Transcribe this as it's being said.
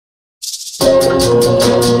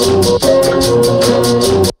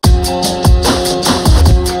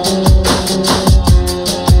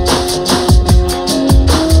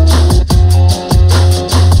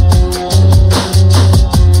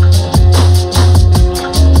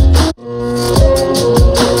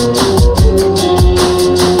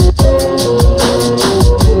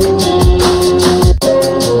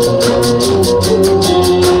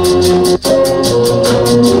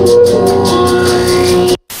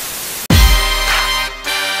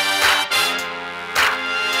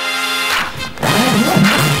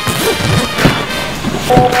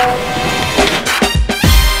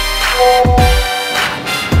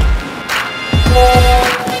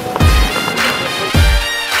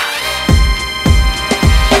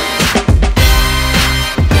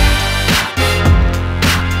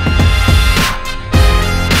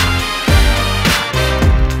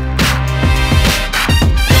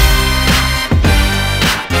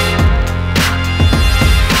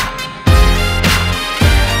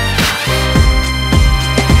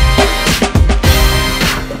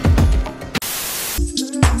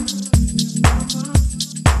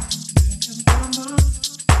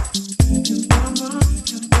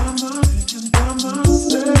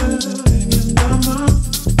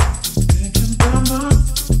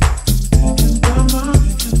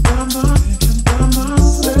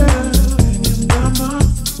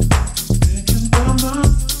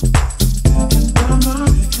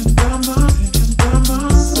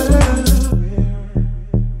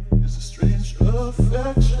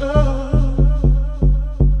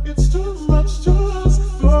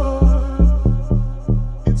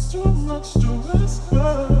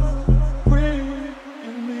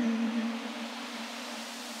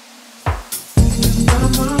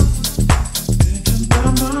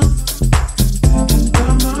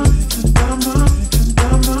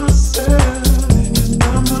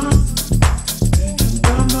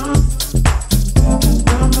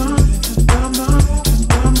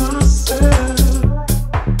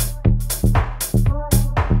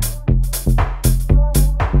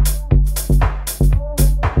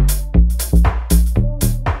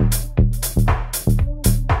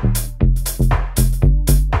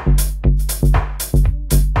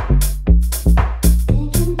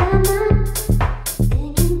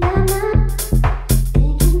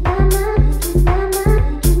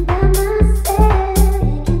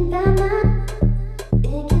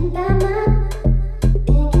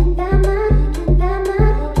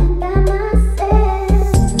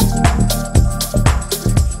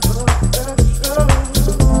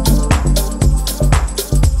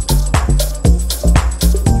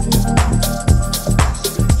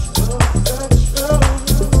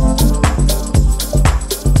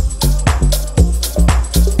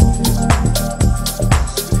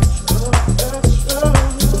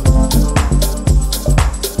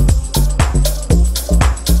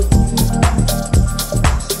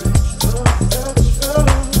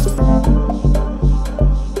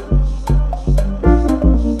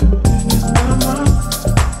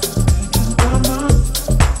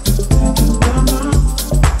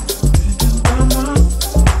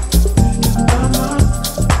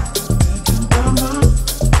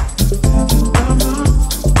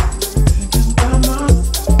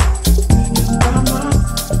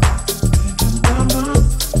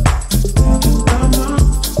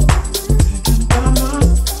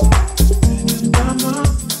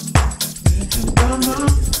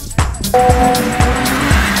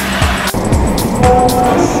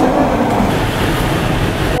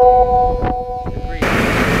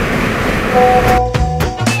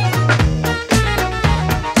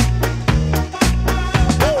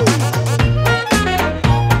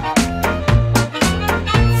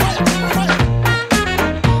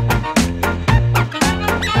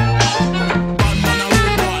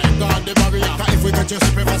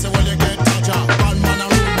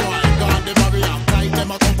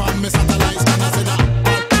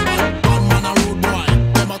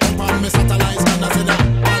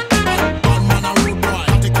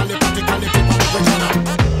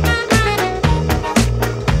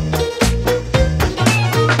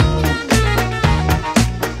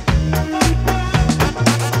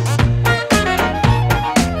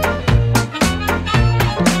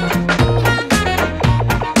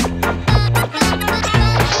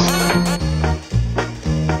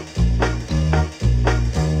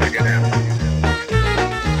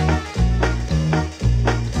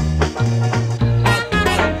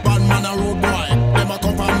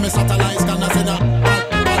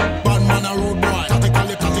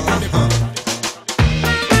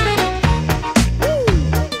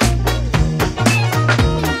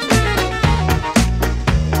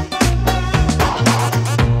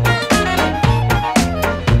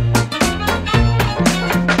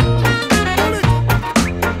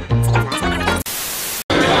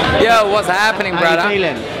Yo, what's happening, brother? How you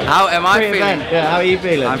feeling? How am I feeling? Yeah, how are you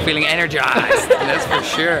feeling? I'm feeling energized, that's for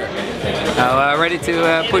sure. Ready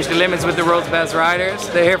to push the limits with the world's best riders.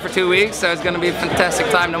 They're here for 2 weeks, so it's going to be a fantastic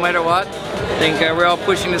time no matter what. I think we're all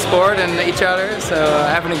pushing the sport and each other, so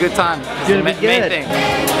having a good time. It's the main thing.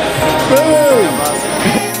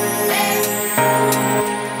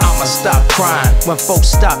 I'ma stop crying when folks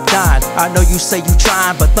stop dying. I know you say you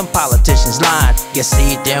trying, but them politicians lying. You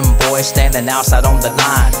see them boys standing outside on the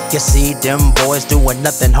line. You see them boys doing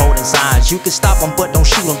nothing, holding signs. You can stop them, but don't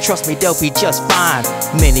shoot them. Trust me, they'll be just fine.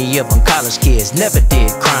 Many of them college kids never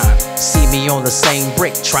did crime. See me on the same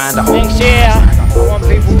brick trying to hold. Next year, I want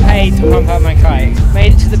people paid to pump up my kite.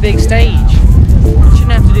 Made it to the big stage.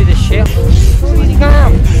 Shouldn't have to do this shit. Easy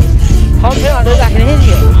come. Pump it, I look like an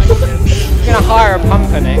idiot. I'm gonna hire a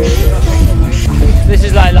pumper next. This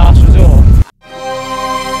is like last resort.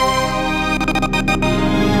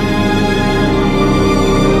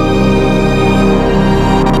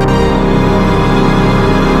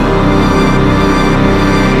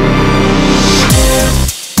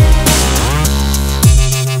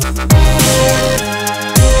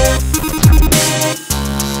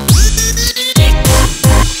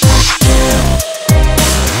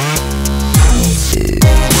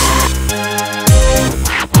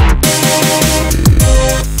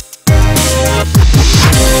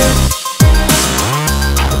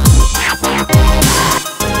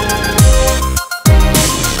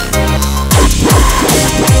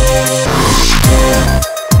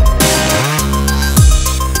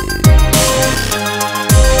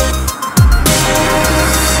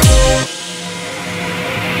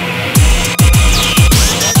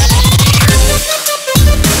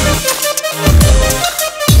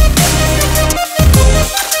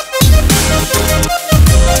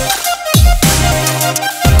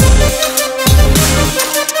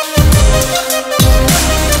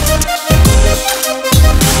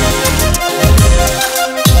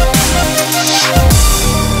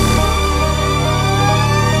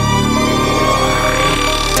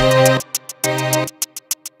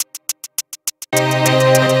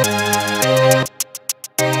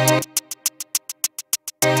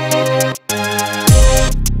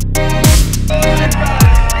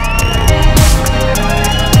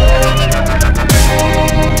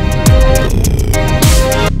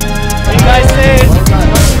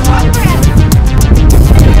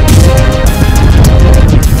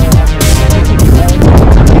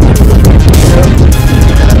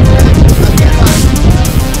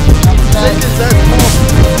 Thank you very much.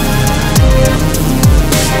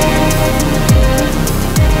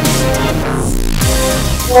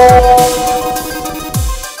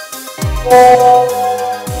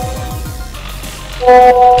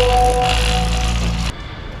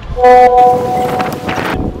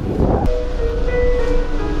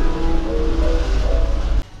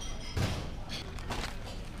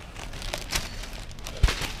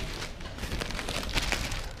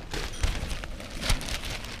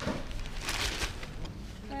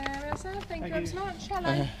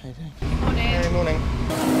 Hello. Morning. Good morning.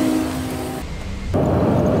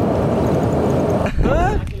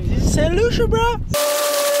 Huh? Did you say Lucia, bro?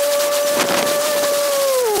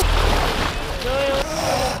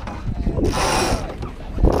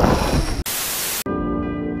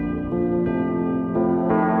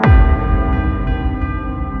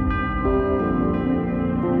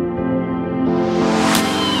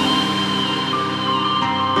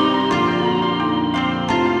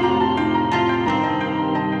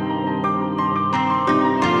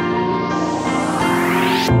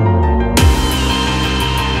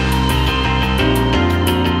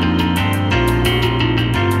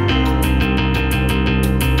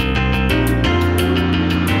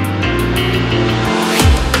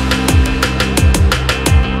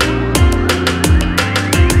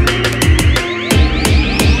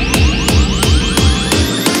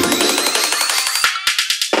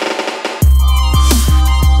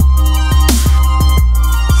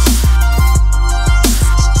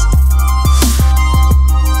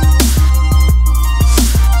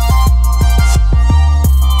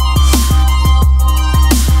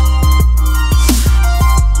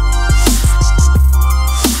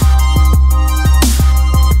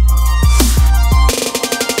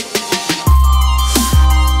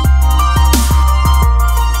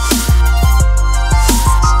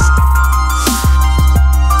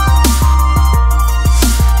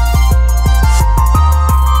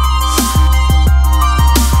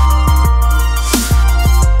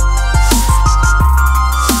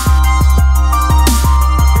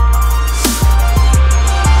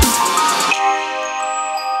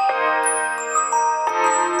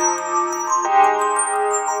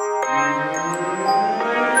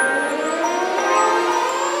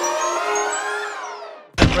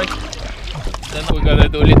 break. Then we're gonna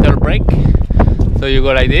do a little break. So you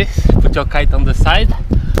go like this, put your kite on the side.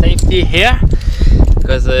 Safety here,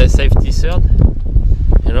 because safety third,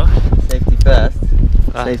 you know? Safety first,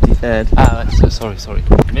 safety third. So sorry.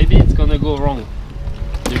 Maybe it's gonna go wrong.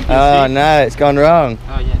 Oh no, it's gone wrong.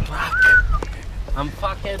 Oh yeah, fuck. I'm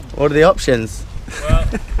fucking. What are the options? Well,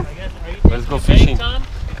 I guess, let's go fishing. Tom,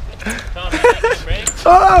 break.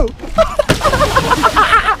 Oh!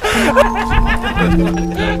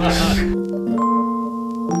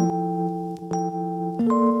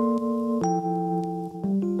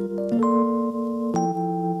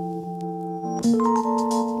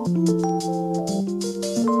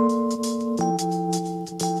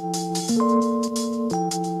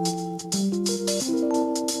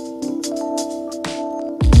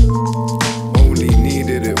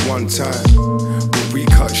 Time when we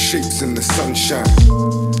cut shapes in the sunshine.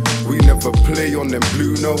 We never play on them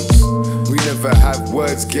blue notes. We never have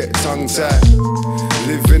words get tongue-tied.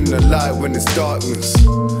 Live in the light when it's darkness.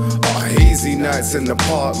 Our hazy nights in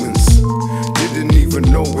apartments. Didn't even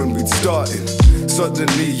know when we'd started.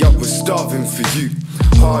 Suddenly I was starving for you.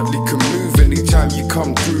 Hardly can move anytime you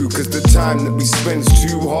come through, cause the time that we spend's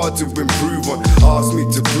too hard to improve on. Ask me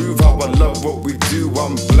to prove how I love what we do.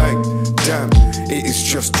 I'm blank, damn, it is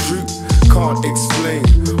just true. Can't explain.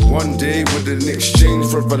 One day with an exchange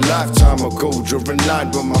for a lifetime ago. You're in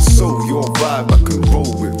line with my soul, your vibe I can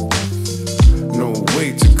roll with. No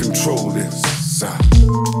way to control this.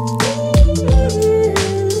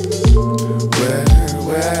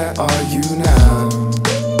 Where are you now?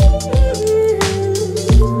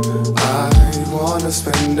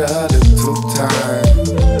 Spend a little time.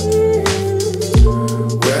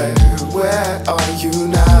 Where are you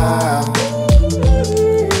now?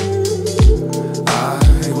 I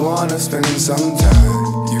wanna spend some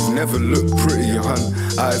time. You've never looked prettier, hun.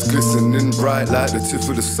 Eyes glistening bright like the tip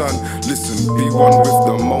of the sun. Listen, be one with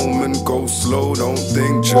the moment. Go slow, don't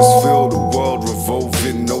think, just feel the world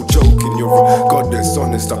revolving. No joking, you're a goddess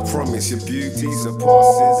honest. I promise your beauty's a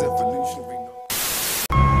past evolutionary.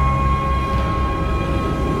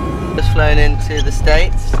 Just flown into the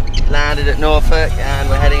States, landed at Norfolk, and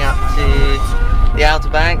we're heading up to the Outer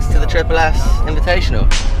Banks to the Triple S Invitational.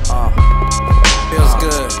 Feels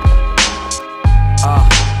good.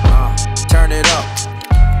 Turn it up.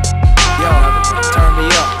 Yo, turn me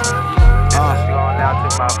up. Going out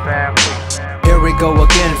to my family. Here we go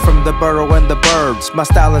again from the borough and the burbs. My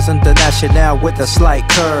style is international with a slight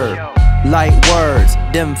curve. Light words,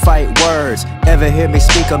 dim fight words. Ever hear me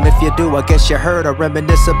speak them? If you do, I guess you heard. I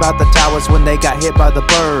reminisce about the towers when they got hit by the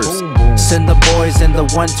birds. Send the boys in the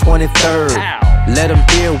 123rd. Let them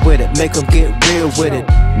deal with it, make them get real with it.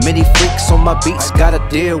 Many freaks on my beats, gotta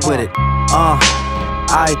deal with it.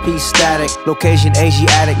 IP static, location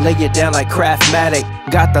Asiatic, lay it down like Craftmatic.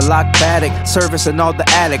 Got the lock paddock, servicing all the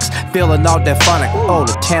addicts, feeling all dephonic. Oh,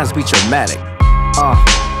 the towns be dramatic.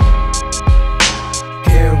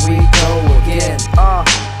 Here we go again.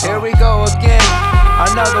 Here we go again.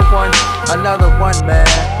 Another one, man.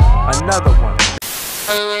 Another one.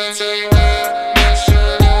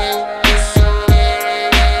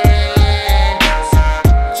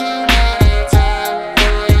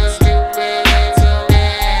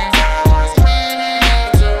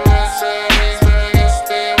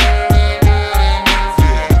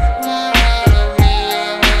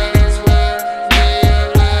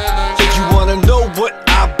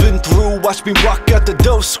 Watch me walk out the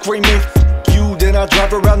door screaming you, then I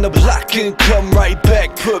drive around the block and come right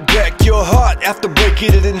back. Put back your heart after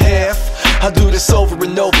breaking it in half. I do this over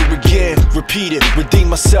and over again. Repeat it, redeem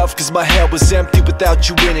myself, cause my head was empty without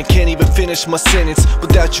you in it. Can't even finish my sentence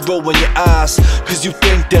without you rolling your eyes, cause you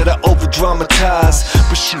think that I over dramatize.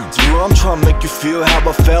 But shoot, bro, I'm trying to make you feel how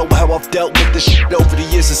I felt, how I've dealt with this shit over the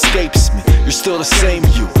years escapes me. You're still the same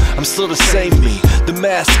you, I'm still the same me. The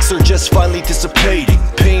masks are just finally dissipating,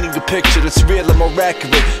 painting a picture that's real and more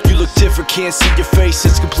accurate. You look different, can't see your face,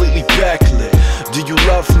 it's completely backlit. Do you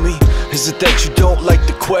love me? Is it that you don't like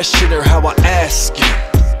the question or how I ask you?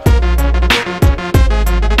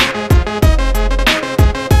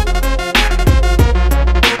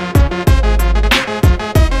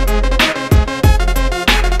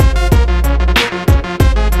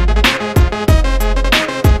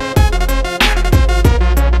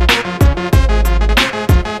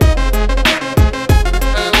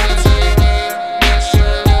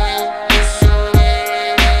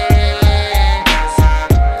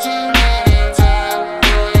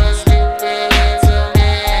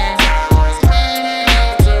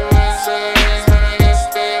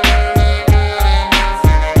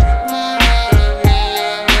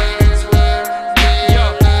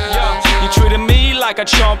 a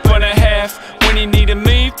chump and a half. When he needed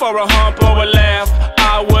me for a hump or a laugh,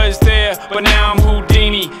 I was there, but now I'm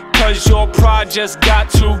Houdini. Cause your pride just got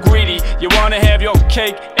too greedy. You wanna have your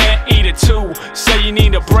cake and eat it too. Say you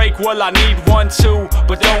need a break, well I need one too.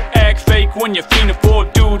 But don't act fake when you're fiending for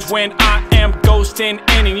dudes. When I am ghosting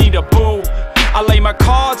and you need a boo, I lay my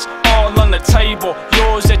cards all on the table.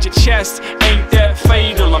 Yours at your chest, ain't that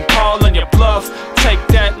fatal? I'm calling your bluff, take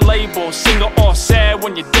that label. Single or sad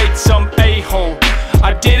when you date some a-hole.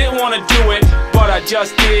 I didn't wanna do it, but I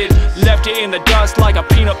just did. Left you in the dust like a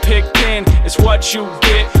peanut picked in. It's what you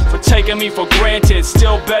get for taking me for granted.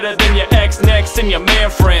 Still better than your ex next and your man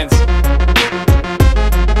friends.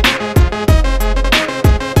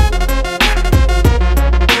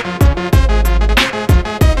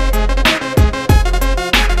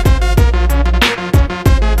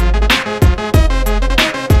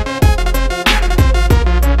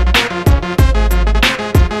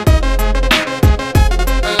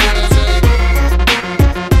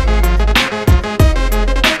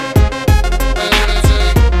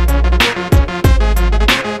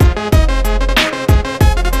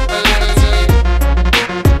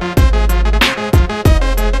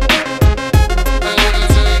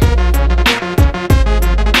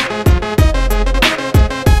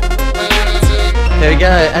 Here we go,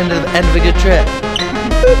 end of a good trip.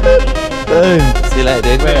 Boom. See you later,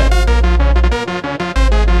 dude.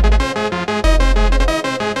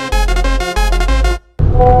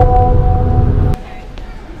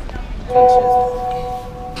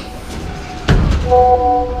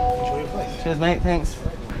 Cheers, mate. Thanks.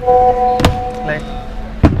 Later.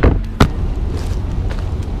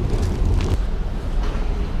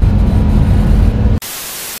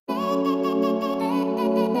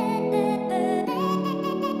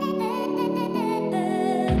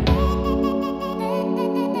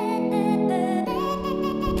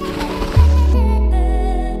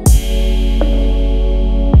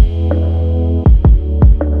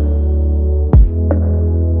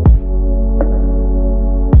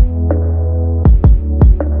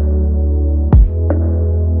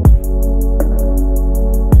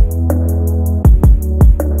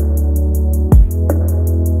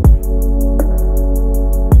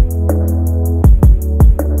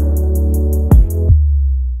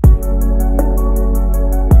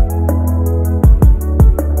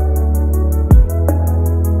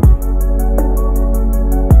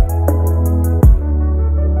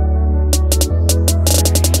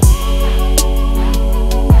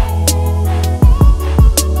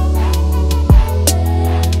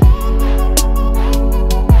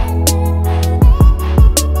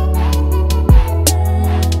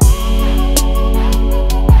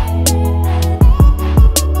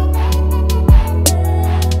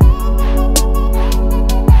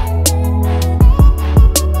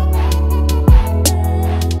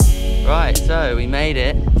 So we made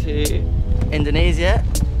it to Indonesia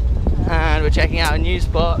and we're checking out a new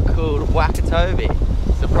spot called Wakatobi.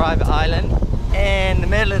 It's a private island in the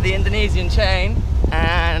middle of the Indonesian chain,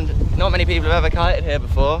 and not many people have ever kited here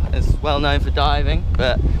before. It's well known for diving,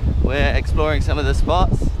 but we're exploring some of the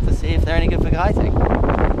spots to see if they're any good for kiting.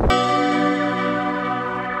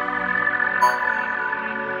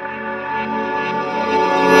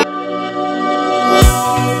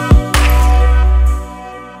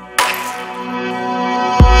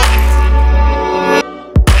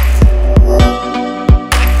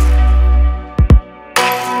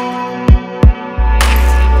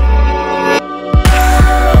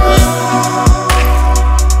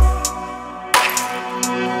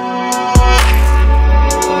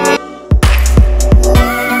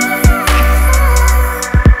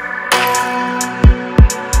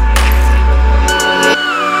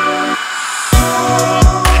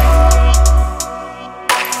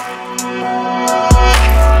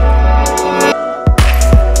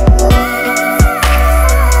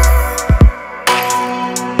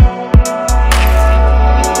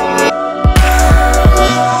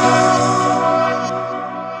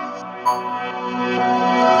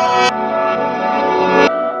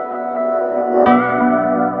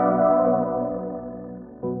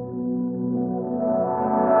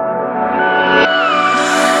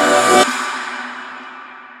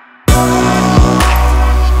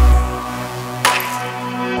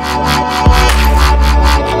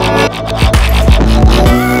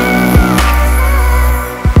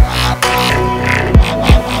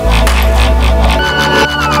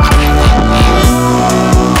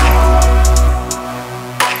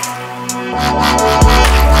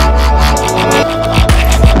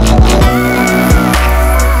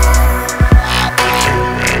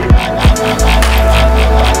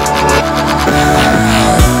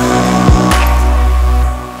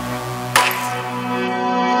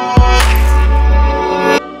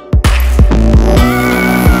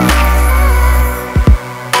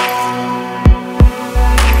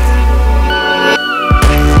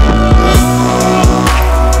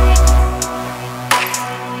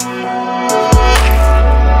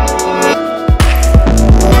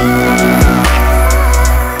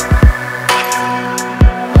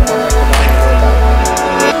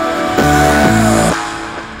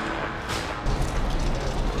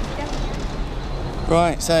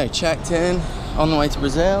 Right, so checked in, on the way to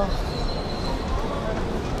Brazil.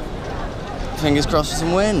 Fingers crossed for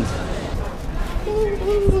some wind.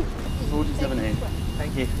 40-17.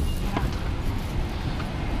 Thank you.